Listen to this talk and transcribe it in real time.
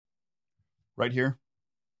right here,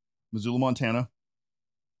 Missoula, Montana,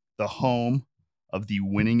 the home of the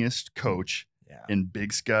winningest coach in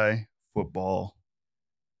Big Sky football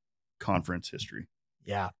conference history.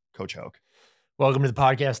 Yeah. Coach Hauk. Welcome to the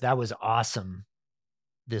podcast. That was awesome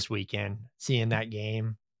this weekend, seeing that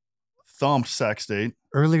game. Thumped Sac State.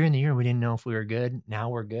 Earlier in the year, we didn't know if we were good. Now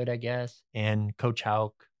we're good, I guess. And Coach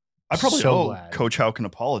Hauk. I probably owe Coach Hauk an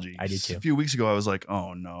apology. I did too. A few weeks ago, I was like,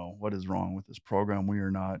 oh no, what is wrong with this program? We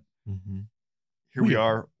are not. Mm-hmm. Here we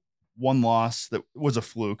are. One loss that was a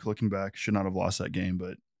fluke looking back. Should not have lost that game,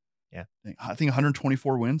 but yeah, I think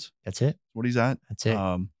 124 wins. That's it. What he's at. That's it.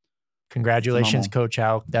 Congratulations, phenomenal. Coach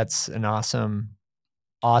Hauk. That's an awesome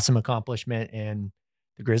accomplishment. And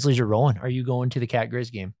the Grizzlies are rolling. Are you going to the Cat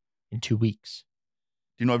Grizz game in 2 weeks?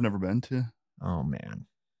 Do you know I've never been to? Oh man,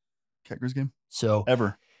 Cat Grizz game. So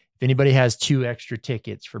ever. If anybody has 2 extra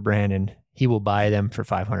tickets for Brandon, he will buy them for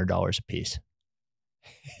 $500 a piece.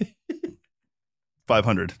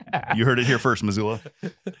 500. You heard it here first, Missoula.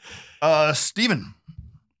 Steven,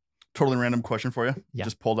 totally random question for you. Yeah.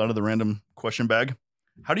 Just pulled out of the random question bag.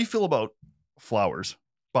 How do you feel about flowers?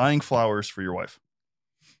 Buying flowers for your wife?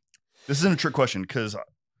 This isn't a trick question because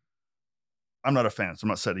I'm not a fan, so I'm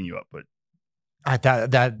not setting you up. But I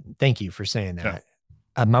thought that. Thank you for saying that.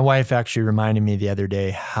 Yeah. My wife actually reminded me the other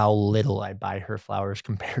day how little I buy her flowers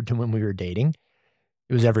compared to when we were dating.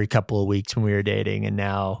 It was every couple of weeks when we were dating, and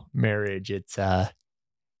now marriage, it's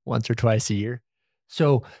once or twice a year.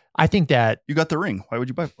 So I think that you got the ring. Why would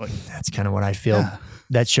you buy? That's kind of what I feel. Yeah.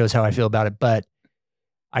 That shows how I feel about it. But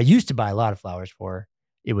I used to buy a lot of flowers for her.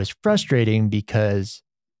 It was frustrating because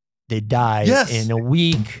they die in a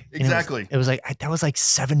week. Exactly. It was like that was like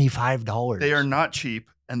 $75. They are not cheap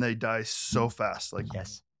and they die so fast. Like,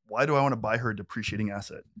 yes. Why do I want to buy her a depreciating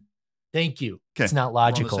asset? Thank you. Okay. It's not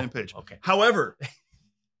logical. We're on the same page. Okay. However,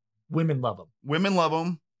 women love them. Women love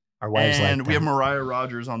them. Our wives like them. And we have Mariaha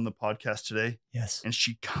Rogers on the podcast today. Yes. And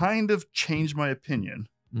she kind of changed my opinion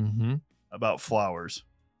about flowers.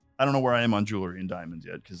 I don't know where I am on jewelry and diamonds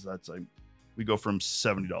yet because that's like we go from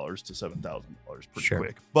 $70 to $7,000 pretty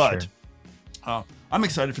quick. But I'm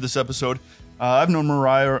excited for this episode. I've known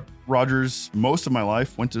Mariaha Rogers most of my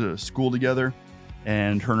life. Went to school together,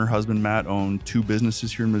 and her husband Matt own 2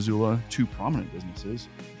 businesses here in Missoula, 2 prominent businesses,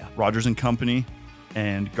 Rogers and Company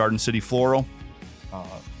and Garden City Floral.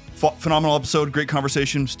 Phenomenal episode, great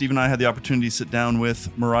conversation. Steve and I had the opportunity to sit down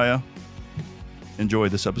with Mariaha. Enjoy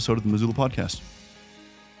this episode of the Missoula Podcast.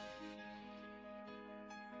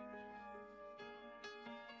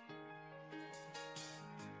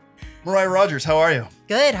 Mariaha Rogers, how are you?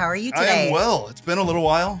 Good. How are you today? I am well. It's been a little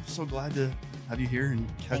while. So glad to have you here and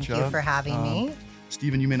catch up. Thank you for having me.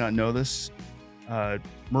 Stephen, you may not know this.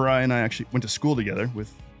 Mariaha and I actually went to school together. I went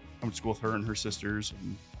to school with her and her sisters.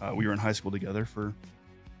 And, we were in high school together for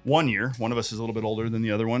 1 year. One of us is a little bit older than the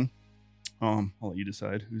other one. I'll let you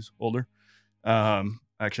decide who's older. Actually,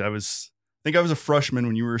 I think I was a freshman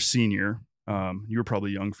when you were a senior. You were probably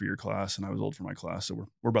young for your class, and I was old for my class. So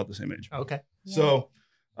we're about the same age. Okay. Yeah. So,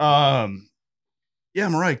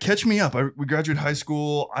 Mariaha, catch me up. We graduated high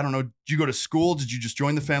school. I don't know. Did you go to school? Did you just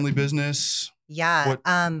join the family business? Yeah.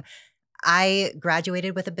 I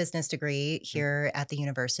graduated with a business degree here at the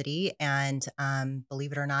university. And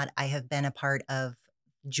believe it or not, I have been a part of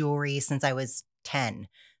jewelry since I was 10.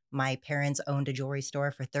 My parents owned a jewelry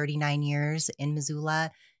store for 39 years in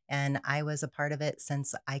Missoula, and I was a part of it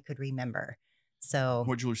since I could remember. So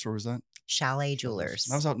what jewelry store was that? Chalet Jewelers.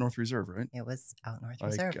 That was out North Reserve, right? It was out North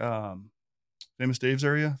Reserve. Famous Dave's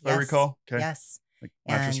area, if I recall. Okay. Yes. Like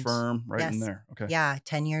Mattress Firm, right in there. Okay. Yeah.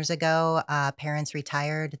 10 years ago, parents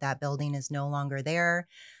retired. That building is no longer there.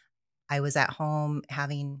 I was at home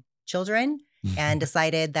having children and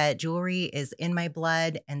decided that jewelry is in my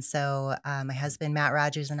blood. And so my husband, Matt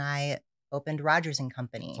Rogers, and I opened Rogers and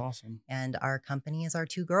Company. That's awesome. And our company is our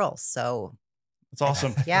 2 girls. So that's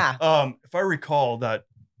awesome. Yeah. If I recall that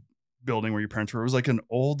building where your parents were, it was like an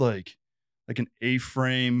old, like an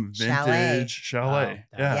A-frame vintage chalet.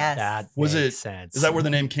 Oh, yes. That was it. Sense. Is that where the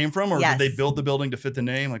name came from, or yes. did they build the building to fit the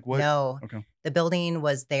name? Like what? No. Okay. The building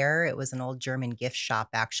was there. It was an old German gift shop,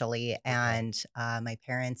 actually. And my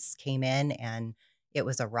parents came in, and it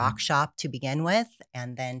was a rock shop to begin with,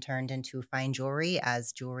 and then turned into fine jewelry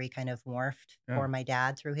as jewelry kind of morphed for my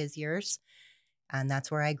dad through his years. And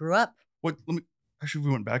that's where I grew up. Actually, if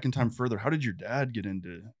we went back in time further, how did your dad get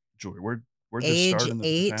into jewelry? Where did this start in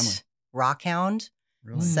the family? Rockhound.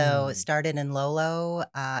 Really? So it started in Lolo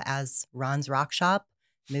as Ron's Rock Shop,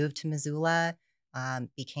 moved to Missoula,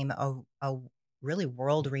 became a really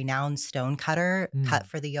world-renowned stone cutter, cut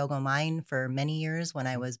for the Yogo Mine for many years when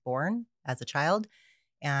I was born as a child.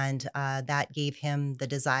 And that gave him the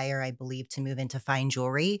desire, I believe, to move into fine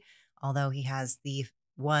jewelry, although he has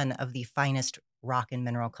one of the finest rock and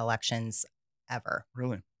mineral collections ever.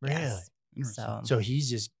 Really? Yes. So he's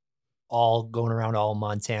just all going around all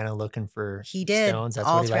Montana looking for stones. That's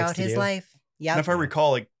all what he throughout likes to his do. life. Yeah. And if I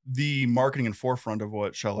recall, like the marketing and forefront of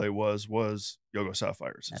what Chalet was Yogo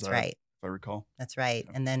Sapphires. That's right. If I recall. That's right.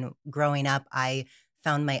 Yeah. And then growing up, I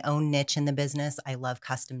found my own niche in the business. I love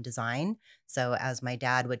custom design. So as my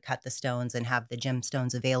dad would cut the stones and have the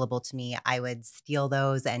gemstones available to me, I would steal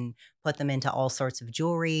those and put them into all sorts of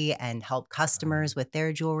jewelry and help customers with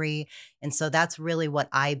their jewelry. And so that's really what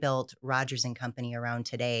I built Rogers and Company around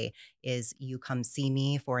today is you come see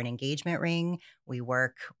me for an engagement ring. We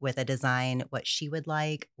work with a design, what she would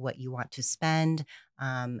like, what you want to spend.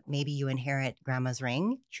 Maybe you inherit grandma's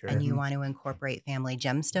ring and you want to incorporate family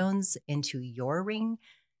gemstones into your ring.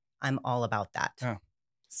 I'm all about that. Yeah.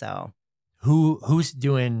 So who's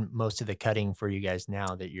doing most of the cutting for you guys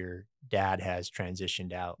now that your dad has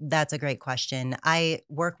transitioned out? That's a great question. I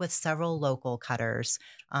work with several local cutters.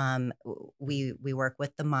 We work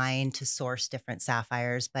with the mine to source different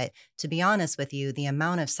sapphires, but to be honest with you, the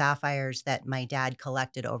amount of sapphires that my dad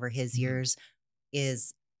collected over his years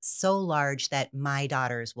is so large that my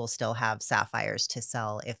daughters will still have sapphires to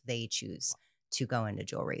sell if they choose to go into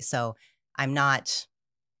jewelry. So I'm not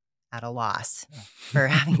at a loss for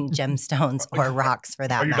having gemstones or rocks for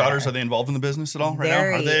that Are your matter. daughters, are they involved in the business at all right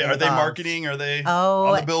now? Are they marketing? Are they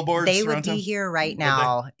on the billboards? They would be here right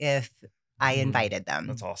now if I invited them.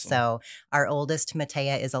 That's awesome. So our oldest,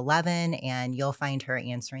 Mariaha, is 11, and you'll find her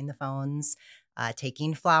answering the phones,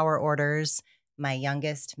 taking flower orders. My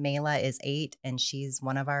youngest, Mela, is 8, and she's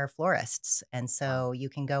one of our florists. And so you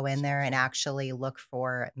can go in there and actually look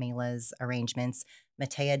for Mela's arrangements.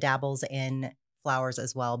 Mariaha dabbles in flowers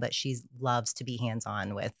as well, but she loves to be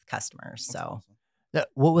hands-on with customers. So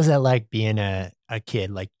what was that like being a kid,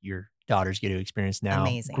 like your daughters get to experience now?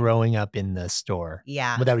 Amazing. Growing up in the store.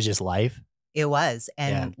 Yeah. But that was just life? It was.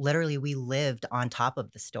 And literally we lived on top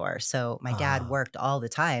of the store. So my dad worked all the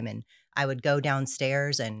time, and I would go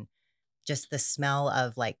downstairs and just the smell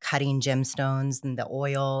of like cutting gemstones and the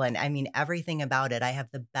oil. And I mean, everything about it. I have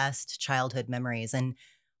the best childhood memories. And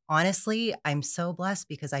honestly, I'm so blessed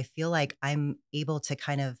because I feel like I'm able to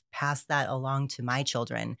kind of pass that along to my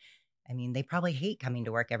children. I mean, they probably hate coming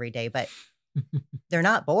to work every day, but they're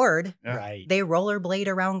not bored. Yeah. Right. They rollerblade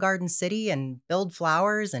around Garden City and build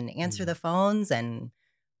flowers and answer the phones and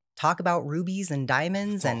talk about rubies and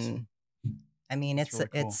diamonds. That's and I mean, That's really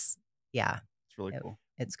cool. it's really cool.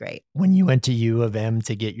 It's great. When you went to U of M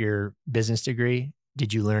to get your business degree,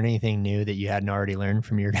 did you learn anything new that you hadn't already learned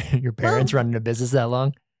from your parents running a business that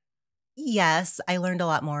long? Yes, I learned a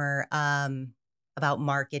lot more about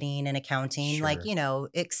marketing and accounting, like,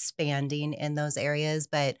 expanding in those areas.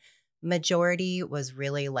 But majority was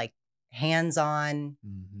really like hands-on,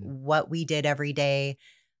 what we did every day.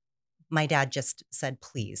 My dad just said,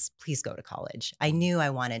 please go to college. I knew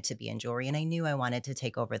I wanted to be in jewelry, and I knew I wanted to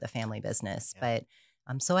take over the family business. But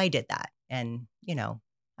so I did that. And,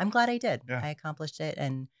 I'm glad I did. Yeah. I accomplished it.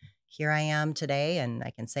 And here I am today, and I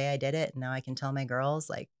can say I did it. And now I can tell my girls,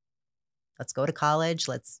 like, let's go to college.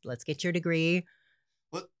 Let's get your degree.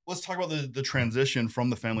 Let's talk about the transition from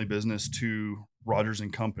the family business to Rogers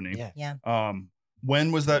and Company. Yeah.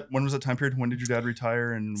 When was that time period? When did your dad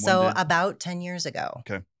retire? And about 10 years ago.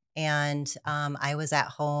 Okay. And I was at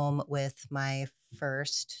home with my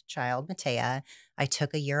first child, Mariaha. I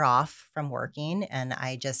took a year off from working, and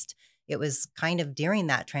it was kind of during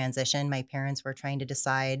that transition, my parents were trying to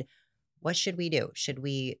decide, what should we do? Should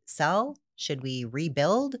we sell? Should we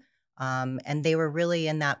rebuild? And they were really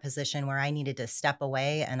in that position where I needed to step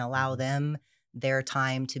away and allow them their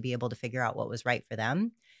time to be able to figure out what was right for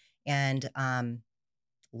them. And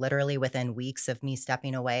literally within weeks of me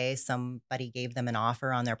stepping away, somebody gave them an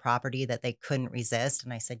offer on their property that they couldn't resist.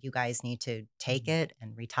 And I said, you guys need to take it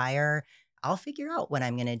and retire. I'll figure out what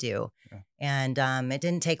I'm going to do. Yeah. And it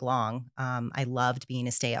didn't take long. I loved being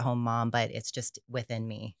a stay-at-home mom, but it's just within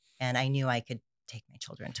me. And I knew I could take my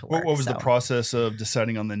children to work. What was the process of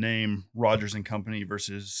deciding on the name Rogers and Company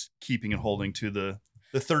versus keeping and holding to the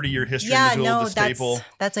 30-year history the staple?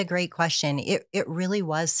 That's a great question. It really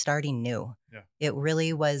was starting new. Yeah. It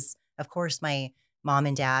really was. Of course, my mom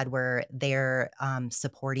and dad were there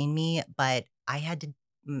supporting me, but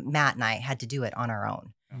Matt and I had to do it on our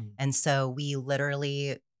own. And so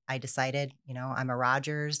I decided, I'm a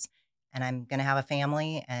Rogers and I'm going to have a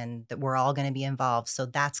family, and that we're all going to be involved. So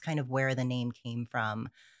that's kind of where the name came from.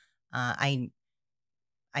 I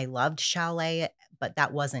loved Chalet, but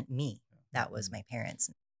that wasn't me. That was my parents.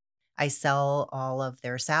 I sell all of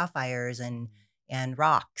their sapphires, and and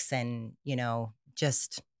rocks and,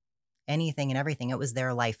 just anything and everything. It was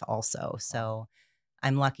their life also. So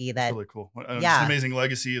I'm lucky that. That's really cool. It's an amazing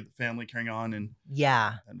legacy of the family carrying on and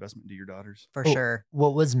investment into your daughters. For sure.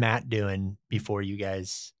 What was Matt doing before you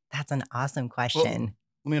guys? That's an awesome question. Well,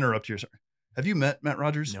 let me interrupt here. Sorry. Have you met Matt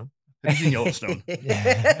Rogers? No. Have you seen Yellowstone?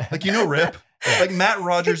 Like, Rip? Like, Matt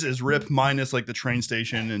Rogers is Rip minus like the train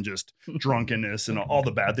station and just drunkenness and all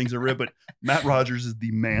the bad things are Rip. But Matt Rogers is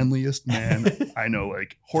the manliest man I know.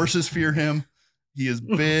 Like, horses fear him. He is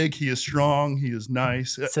big. He is strong. He is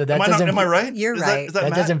nice. So that am I right? You're right.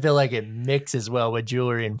 That doesn't feel like it mixes well with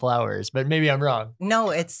jewelry and flowers, but maybe I'm wrong. No,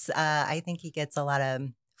 it's, I think he gets a lot of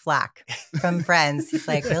flack from friends. He's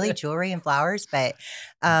like, really, jewelry and flowers? But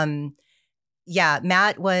Matt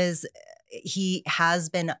he has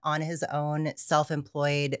been on his own,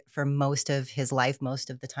 self-employed for most of his life, most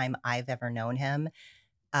of the time I've ever known him.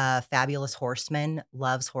 Fabulous horseman,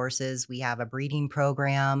 loves horses. We have a breeding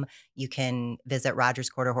program. You can visit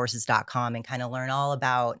rogersquarterhorses.com and kind of learn all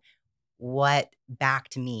about what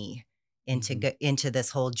backed me into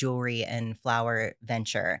this whole jewelry and flower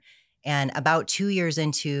venture. And about 2 years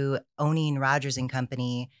into owning Rogers and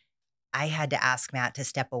Company, I had to ask Matt to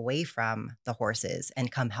step away from the horses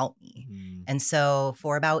and come help me. And so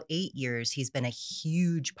for about 8 years, he's been a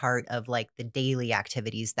huge part of like the daily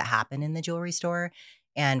activities that happen in the jewelry store.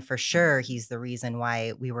 And for sure, he's the reason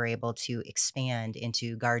why we were able to expand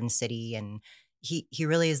into Garden City. And he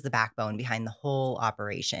really is the backbone behind the whole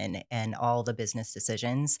operation and all the business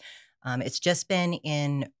decisions. It's just been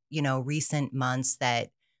in, recent months that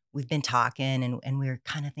we've been talking and we were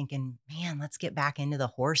kind of thinking, man, let's get back into the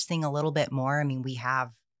horse thing a little bit more. I mean, we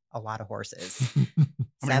have a lot of horses.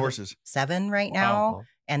 How many horses? 7 right now.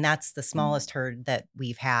 And that's the smallest herd that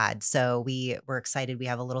we've had. So we're excited. We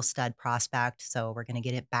have a little stud prospect. So we're going to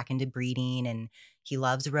get it back into breeding. And he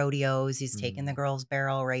loves rodeos. He's taken the girls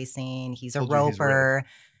barrel racing. He's a roper.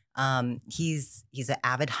 He's an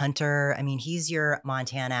avid hunter. I mean, he's your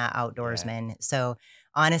Montana outdoorsman. Yeah. So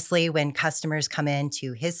honestly, when customers come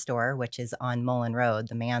into his store, which is on Mullen Road,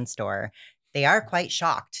 the man store, they are quite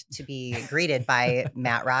shocked to be greeted by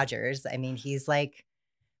Matt Rogers. I mean, he's like,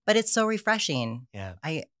 but it's so refreshing. Yeah.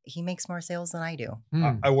 He makes more sales than I do.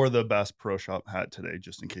 I wore the Bass Pro Shop hat today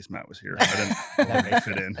just in case Matt was here. I didn't want to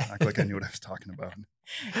fit in. Act like I knew what I was talking about.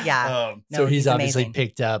 Yeah. So he's obviously amazing.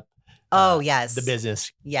 Picked up yes. the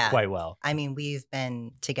business quite well. I mean, we've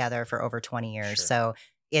been together for over 20 years. Sure. So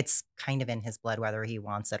it's kind of in his blood, whether he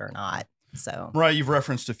wants it or not. So right. You've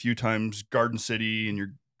referenced a few times Garden City and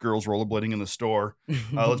your girls rollerblading in the store.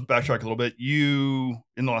 Let's backtrack a little bit.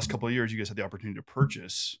 In the last couple of years, you guys had the opportunity to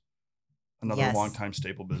purchase another longtime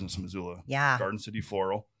staple business in Missoula. Yeah. Garden City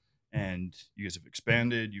Floral. And you guys have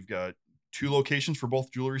expanded. You've got 2 locations for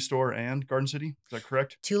both jewelry store and Garden City. Is that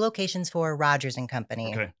correct? 2 locations for Rogers and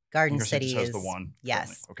Company. Okay. Garden City just has the one.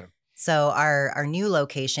 Yes. Currently. Okay. So our new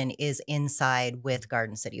location is inside with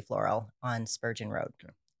Garden City Floral on Spurgeon Road.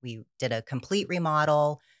 Okay. We did a complete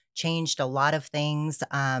remodel, changed a lot of things,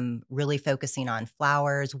 really focusing on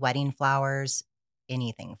flowers, wedding flowers,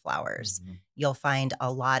 anything flowers. You'll find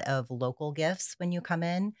a lot of local gifts when you come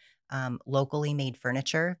in, locally made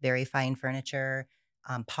furniture, very fine furniture,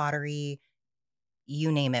 pottery,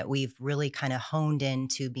 you name it. We've really kind of honed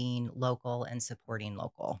into being local and supporting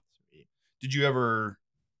local. Did you ever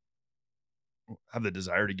have the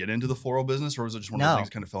desire to get into the floral business, or was it just one of those things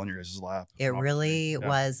that kind of fell in your guys' lap? It really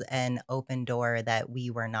was an open door that we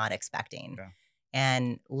were not expecting. Yeah.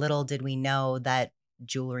 And little did we know that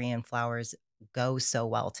jewelry and flowers go so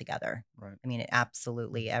well together. Right. I mean, it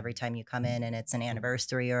absolutely, every time you come in and it's an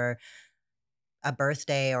anniversary or a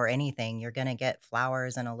birthday or anything, you're going to get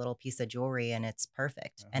flowers and a little piece of jewelry, and it's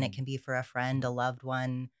perfect. And it can be for a friend, a loved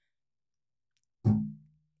one.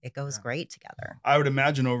 It goes great together. I would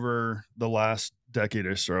imagine over the last decade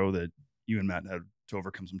or so that you and Matt had to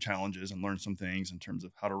overcome some challenges and learn some things in terms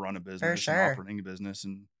of how to run a business and operating a business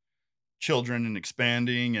and children and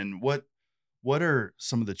expanding. And what are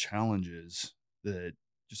some of the challenges that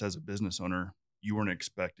just as a business owner you weren't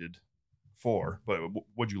expected for, but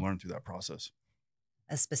what'd you learn through that process?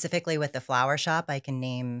 Specifically with the flower shop, I can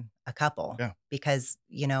name a couple. Yeah. Because,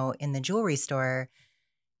 in the jewelry store,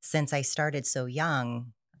 since I started so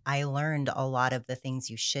young, I learned a lot of the things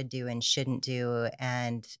you should do and shouldn't do.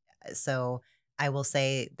 And so I will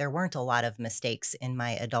say there weren't a lot of mistakes in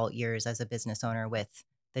my adult years as a business owner with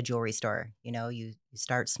the jewelry store. You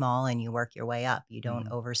start small and you work your way up. You don't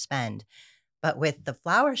overspend. But with the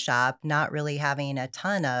flower shop, not really having a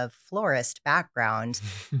ton of florist background,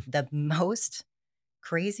 the most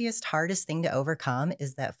craziest, hardest thing to overcome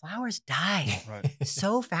is that flowers die Right.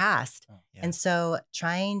 so fast. Yeah. And so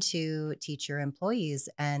trying to teach your employees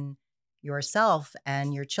and yourself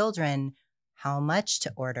and your children how much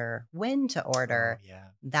to order, when to order,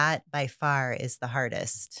 that by far is the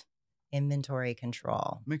hardest. Inventory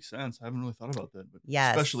control. Makes sense. I haven't really thought about that, but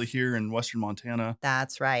Yes. especially here in Western Montana.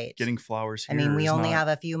 That's right. Getting flowers here. I mean, we only not... have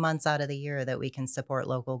a few months out of the year that we can support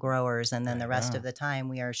local growers, and then the rest Yeah. of the time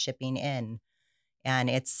we are shipping in, and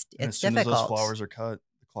it's as soon difficult. as those flowers are cut,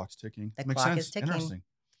 the clock's ticking. The Makes clock sense. is ticking. Interesting.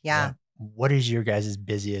 Yeah. What is your guys'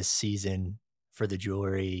 busiest season for the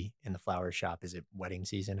jewelry in the flower shop? Is it wedding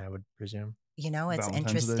season, I would presume? You know, it's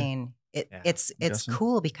Valentine's interesting. It's guessing.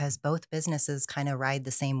 cool because both businesses kind of ride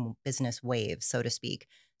the same business wave, so to speak.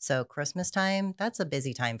 So Christmas time, that's a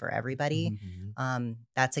busy time for everybody. Mm-hmm.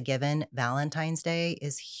 That's a given. Valentine's Day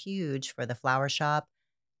is huge for the flower shop.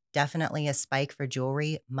 Definitely a spike for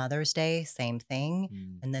jewelry. Mother's Day, same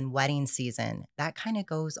thing. And then wedding season, that kind of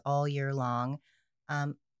goes all year long.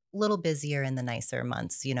 Little busier in the nicer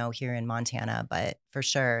months, you know, here in Montana, but for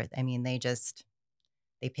sure, I mean, they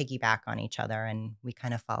piggyback on each other, and we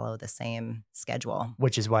kind of follow the same schedule.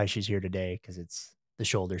 Which is why she's here today, because it's the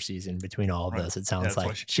shoulder season between all of us. It sounds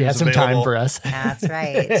like she was has some time available. for us. That's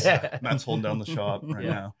right. Matt's holding down the shop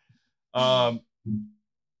right now.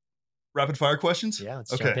 Rapid fire questions? Yeah,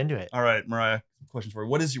 let's jump into it. All right, Mariah, questions for you.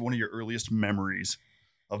 What is one of your earliest memories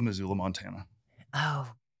of Missoula, Montana?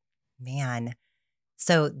 Oh, man.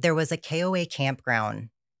 So there was a KOA campground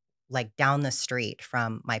like down the street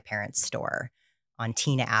from my parents' store on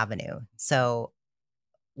Tina Avenue. So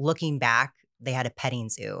looking back, they had a petting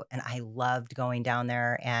zoo, and I loved going down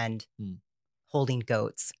there and holding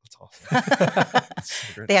goats. That's awesome. That's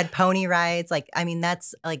so great. They had pony rides. Like, I mean,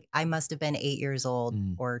 that's like, I must have been 8 years old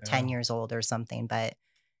or 10 years old or something. But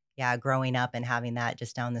yeah, growing up and having that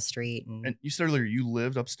just down the street. And you said earlier you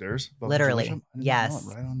lived upstairs? Literally. Yes.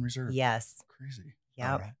 Right on Reserve. Yes. Crazy.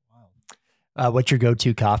 Yep. Right. Wow. What's your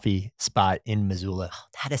go-to coffee spot in Missoula? Oh,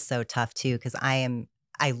 that is so tough too, because I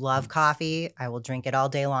love coffee. I will drink it all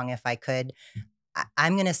day long if I could.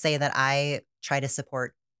 I'm going to say that I try to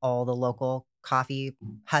support all the local coffee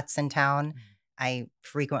huts in town. I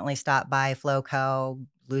frequently stop by Floco,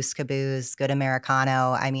 Loose Caboose, Good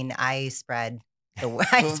Americano. I mean, I spread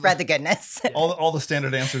the goodness. All the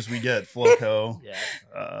standard answers we get. Floco.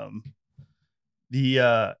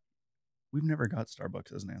 We've never got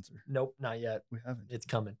Starbucks as an answer. Nope, not yet. We haven't. It's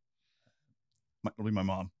coming. It'll be my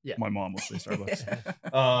mom. Yeah. My mom will say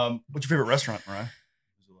Starbucks. What's your favorite restaurant, Mariah?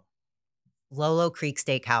 Lolo Creek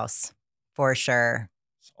Steakhouse, for sure.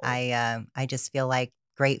 I just feel like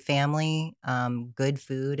great family, good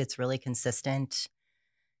food. It's really consistent.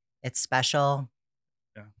 It's special.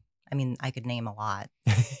 Yeah. I mean, I could name a lot.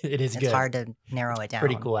 It is It's good. hard to narrow it down.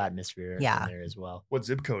 Pretty cool atmosphere in there as well. What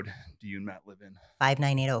zip code do you and Matt live in?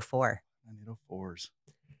 59804. 59804s.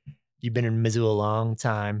 You've been in Missoula a long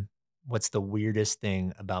time. What's the weirdest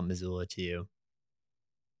thing about Missoula to you?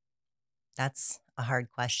 That's a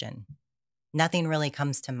hard question. Nothing really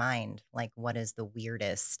comes to mind. Like, what is the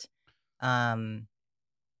weirdest? You're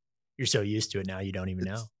so used to it now, you don't even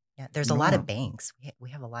know. Yeah, there's a lot of banks.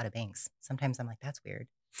 We have a lot of banks. Sometimes I'm like, that's weird.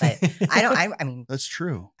 But I mean, that's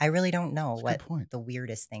true. I really don't know that's what the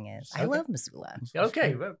weirdest thing is. Okay. I love Missoula.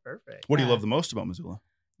 Okay, well, perfect. What do you love the most about Missoula?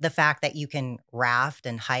 The fact that you can raft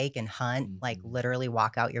and hike and hunt, like literally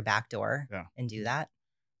walk out your back door and do that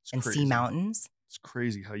and see mountains. It's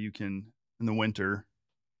crazy how you can, in the winter,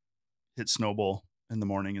 hit snowball in the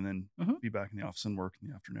morning and then be back in the office and work in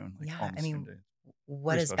the afternoon. Like yeah, I mean,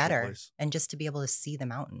 what Pretty is special better? place. And just to be able to see the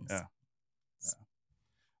mountains. Yeah. It's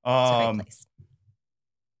a great place.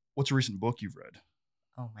 What's a recent book you've read?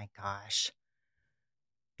 Oh my gosh.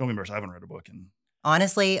 Don't be embarrassed. I haven't read a book in.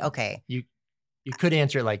 Honestly, okay. You could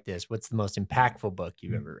answer it like this. What's the most impactful book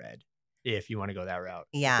you've ever read? If you want to go that route.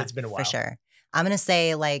 Yeah, it's been a while. For sure. I'm going to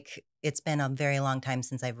say like, it's been a very long time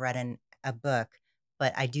since I've read a book,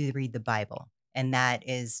 but I do read the Bible, and that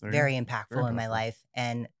is very impactful in my life.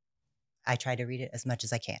 And I try to read it as much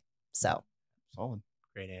as I can. So solid.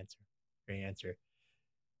 Great answer.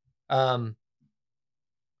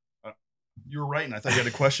 You were right, and I thought you had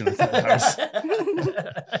a question. I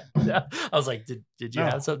was like, did you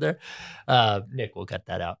have something there? Nick, we'll cut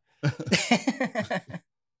that out.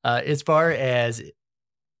 As far as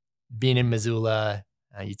being in Missoula,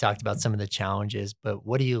 you talked about some of the challenges, but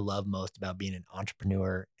what do you love most about being an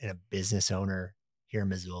entrepreneur and a business owner here in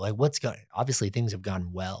Missoula? Like, obviously things have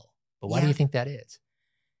gone well, but why do you think that is?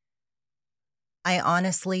 I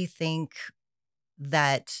honestly think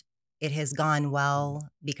that it has gone well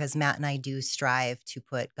because Matt and I do strive to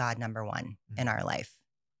put God number one in our life.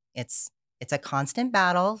 It's it's a constant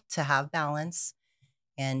battle to have balance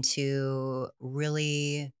and to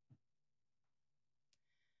really,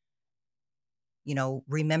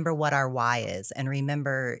 remember what our why is, and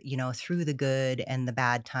remember, through the good and the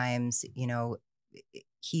bad times,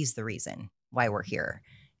 he's the reason why we're here.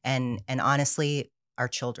 And honestly, our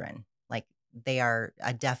children, like, they are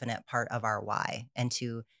a definite part of our why, and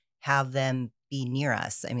to have them be near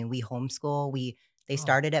us. I mean, we homeschool, they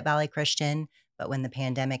started at Valley Christian, but when the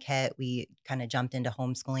pandemic hit, we kind of jumped into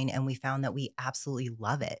homeschooling, and we found that we absolutely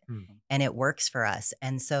love it and it works for us.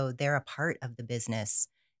 And so they're a part of the business.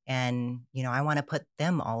 And, I want to put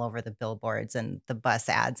them all over the billboards and the bus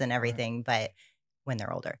ads and everything, but when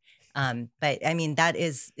they're older. But I mean, that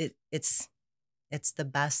is, it's the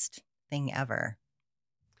best thing ever.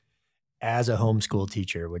 As a homeschool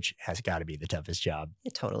teacher, which has got to be the toughest job.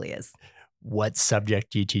 It totally is. What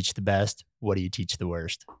subject do you teach the best? What do you teach the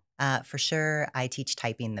worst? For sure, I teach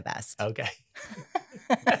typing the best. Okay.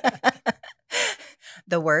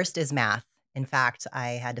 The worst is math. In fact, I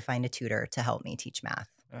had to find a tutor to help me teach math.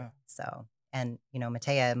 Yeah. So, and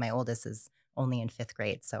Matea, my oldest, is only in 5th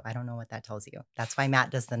grade. So I don't know what that tells you. That's why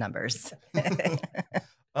Matt does the numbers.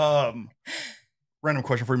 Random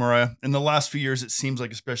question for you, Mariah. In the last few years, it seems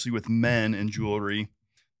like, especially with men and jewelry,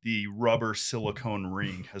 the rubber silicone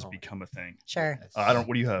ring has become a thing. Sure.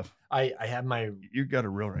 What do you have? I have my... You got a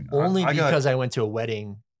real ring. Only because I went to a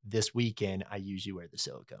wedding this weekend, I usually wear the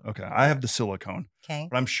silicone. Okay. I have the silicone. Okay.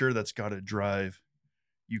 But I'm sure that's got to drive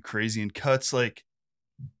you crazy. And cuts, like,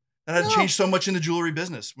 that had changed so much in the jewelry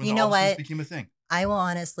business when all this became a thing. I will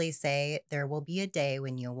honestly say there will be a day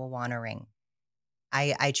when you will want a ring.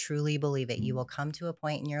 I truly believe it. You will come to a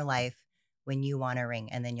point in your life when you want a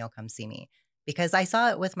ring, and then you'll come see me. Because I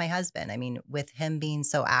saw it with my husband. I mean, with him being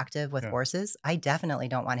so active with horses, I definitely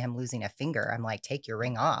don't want him losing a finger. I'm like, take your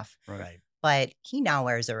ring off. Right. But he now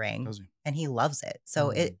wears a ring and he loves it.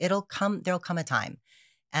 So there'll come a time.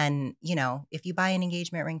 And, if you buy an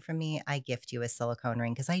engagement ring from me, I gift you a silicone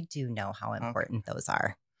ring because I do know how important those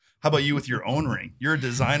are. How about you with your own ring? You're a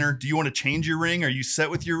designer. Do you want to change your ring? Are you set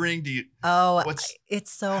with your ring?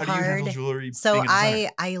 It's so hard. How do you handle jewelry? So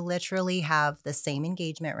I literally have the same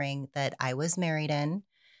engagement ring that I was married in.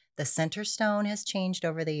 The center stone has changed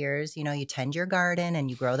over the years. You tend your garden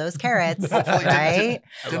and you grow those carrots, right?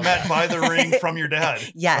 Did Matt buy the ring from your dad?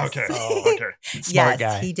 Yes. Okay. Oh, okay. Smart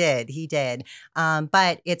guy. He did.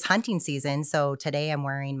 But it's hunting season. So today I'm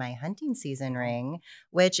wearing my hunting season ring,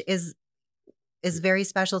 which is very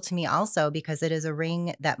special to me also because it is a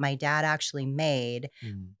ring that my dad actually made.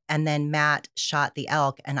 And then Matt shot the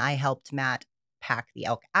elk and I helped Matt pack the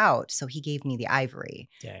elk out. So he gave me the ivory.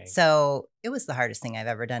 Dang. So it was the hardest thing I've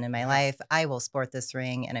ever done in my life. I will sport this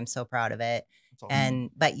ring and I'm so proud of it. Awesome.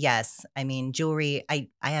 But yes, I mean, jewelry, I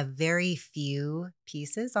have very few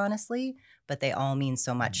pieces, honestly, but they all mean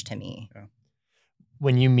so much to me. Yeah.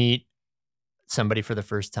 When you meet somebody for the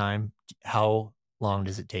first time, how long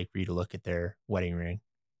does it take for you to look at their wedding ring?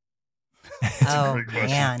 Oh,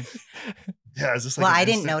 man. Yeah, is this like I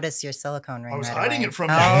didn't notice your silicone ring. I was right hiding away. it from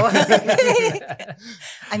you.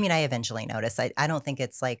 I mean, I eventually noticed. I don't think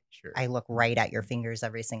it's like I look right at your fingers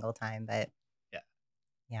every single time, but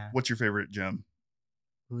yeah. What's your favorite gem?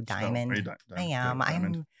 Ooh, diamond. I am.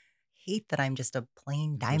 I hate that I'm just a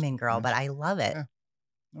plain diamond girl, but I love it.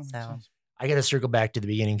 Yeah. So I got to circle back to the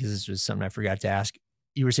beginning because this was something I forgot to ask.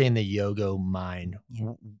 You were saying the Yogo mine.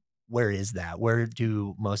 Yeah. Where is that? Where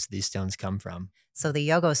do most of these stones come from? So the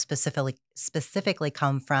Yogo specifically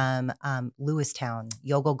come from Lewistown,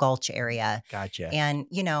 Yogo Gulch area. Gotcha. And,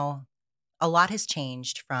 a lot has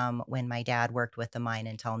changed from when my dad worked with the mine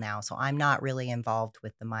until now. So I'm not really involved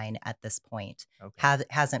with the mine at this point. Okay.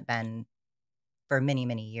 Hasn't been for many,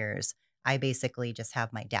 many years. I basically just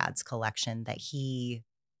have my dad's collection that he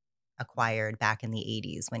acquired back in the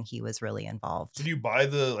 80s when he was really involved. Did you buy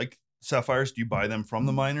the sapphires? Do you buy them from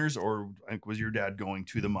the miners, or was your dad going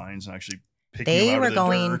to the mines and actually picking them out of the dirt? They were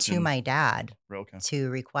going to my dad to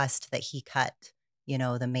request that he cut,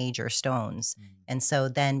 the major stones. And so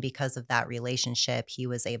then because of that relationship, he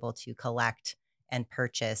was able to collect and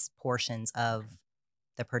purchase portions of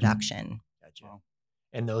the production. Gotcha. Wow.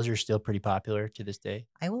 And those are still pretty popular to this day?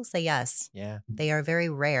 I will say yes. Yeah. They are very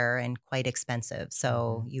rare and quite expensive.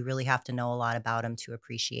 So you really have to know a lot about them to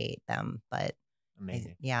appreciate them. But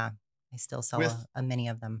amazing. I still sell many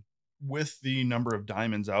of them. With the number of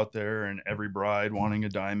diamonds out there and every bride wanting a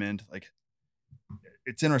diamond,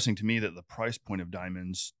 it's interesting to me that the price point of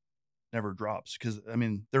diamonds never drops because, I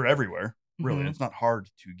mean, they're everywhere, really. Mm-hmm. It's not hard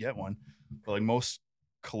to get one. But most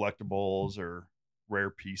collectibles or rare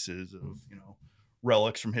pieces of,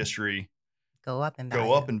 relics from history go up in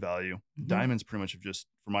value. Mm-hmm. Diamonds pretty much have just,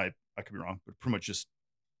 I I could be wrong, but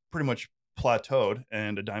pretty much plateaued,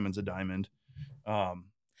 and a diamond's a diamond.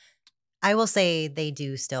 I will say they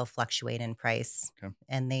do still fluctuate in price, Okay.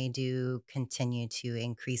 and they do continue to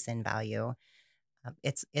increase in value.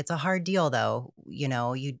 It's a hard deal, though.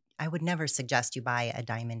 I would never suggest you buy a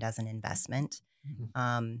diamond as an investment.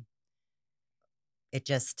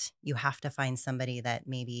 You have to find somebody that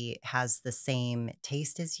maybe has the same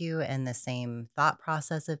taste as you and the same thought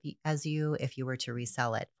process as you if you were to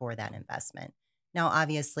resell it for that investment. Now,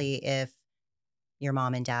 obviously, if your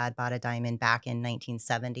mom and dad bought a diamond back in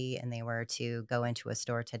 1970 and they were to go into a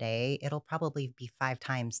store today, it'll probably be 5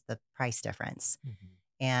 times the price difference.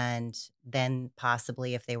 And then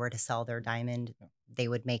possibly if they were to sell their diamond, they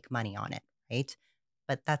would make money on it, right?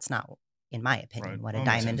 But that's not, in my opinion, what a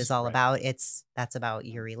diamond is all about. That's about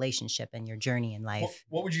your relationship and your journey in life.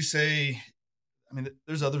 What would you say? I mean,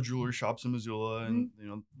 there's other jewelry shops in Missoula, and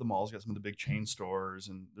the mall's got some of the big chain stores,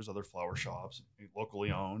 and there's other flower shops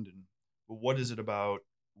locally owned. But what is it about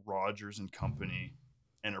Rogers and Company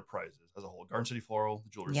Enterprises as a whole? Garden City Floral, the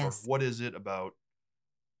jewelry store. What is it about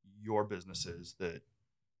your businesses that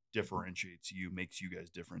differentiates you, makes you guys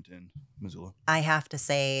different in Missoula? I have to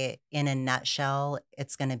say, in a nutshell,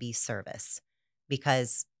 it's going to be service,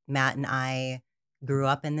 because Matt and I grew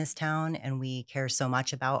up in this town, and we care so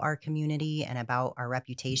much about our community and about our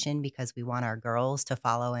reputation because we want our girls to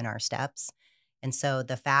follow in our steps. And so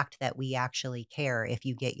the fact that we actually care if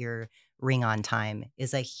you get your ring on time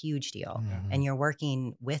is a huge deal. And you're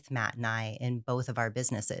working with Matt and I in both of our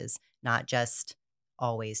businesses, not just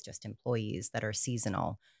always just employees that are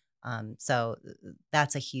seasonal. So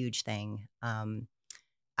that's a huge thing.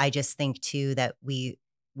 I just think too that we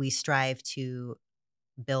strive to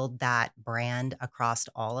build that brand across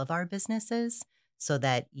all of our businesses so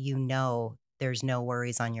that there's no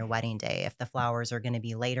worries on your wedding day if the flowers are going to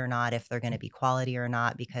be late or not, if they're going to be quality or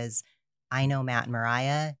not, because I know Matt and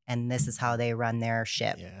Mariah, and this is how they run their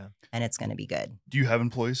ship, and it's going to be good. Do you have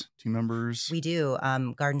employees, team members? We do.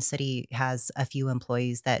 Garden City has a few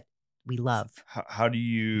employees that we love. How do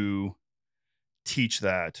you teach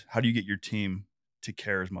that? How do you get your team to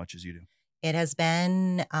care as much as you do? It has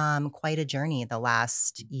been quite a journey the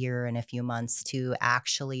last year and a few months to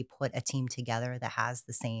actually put a team together that has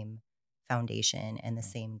the same foundation and the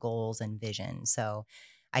same goals and vision. So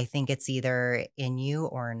I think it's either in you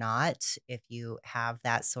or not if you have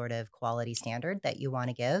that sort of quality standard that you want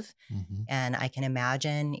to give. And I can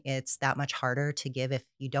imagine it's that much harder to give if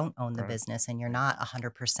you don't own the business and you're not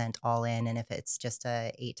 100% all in. And if it's just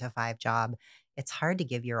a 8 to 5 job, it's hard to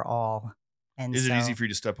give your all. And is it easy for you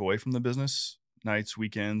to step away from the business nights,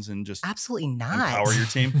 weekends, and just absolutely not empower your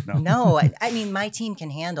team? No, I mean, my team can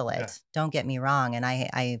handle it. Don't get me wrong. And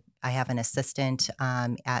I have an assistant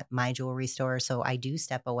at my jewelry store. So I do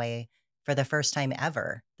step away for the first time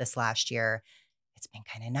ever this last year. It's been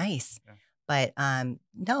kind of nice. But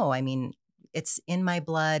no, I mean, it's in my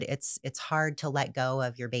blood. It's hard to let go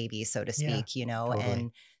of your baby, so to speak, totally.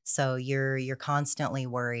 And so you're constantly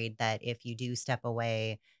worried that if you do step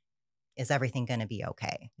away, is everything going to be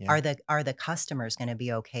okay? Are the customers going to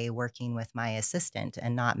be okay working with my assistant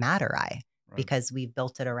and not Matt or I? Because we've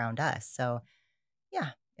built it around us. So yeah,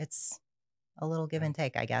 it's a little give and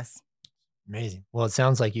take, I guess. Amazing. Well, it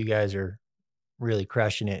sounds like you guys are really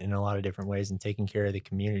crushing it in a lot of different ways and taking care of the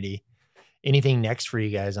community. Anything next for you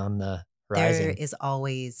guys on the horizon? There is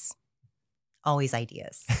always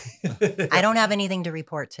ideas. I don't have anything to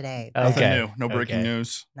report today. Nothing new. No breaking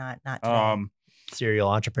news. Not today. Serial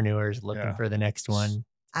entrepreneurs looking for the next one.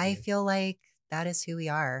 I feel like that is who we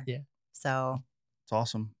are. Yeah. So it's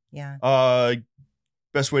awesome. Yeah.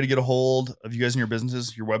 Best way to get a hold of you guys and your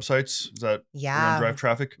businesses, your websites? Is that drive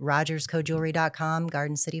traffic? RogersCoJewelry.com,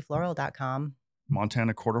 GardenCityFloral.com.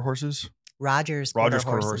 Montana Quarter Horses? Rogers Quarter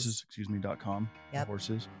Horses. .com. Yep.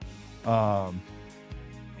 Horses.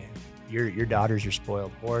 Your daughters are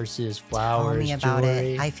spoiled. Horses, flowers, Tell me about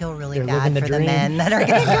jewelry. it. I feel really They're bad for the dream. men that are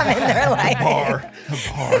going to come in their life.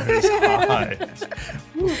 The bar is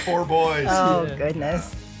high. Poor boys. Oh,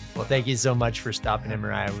 goodness. Well, thank you so much for stopping in,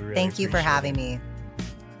 Mariah. We really Thank you for appreciate having it. me.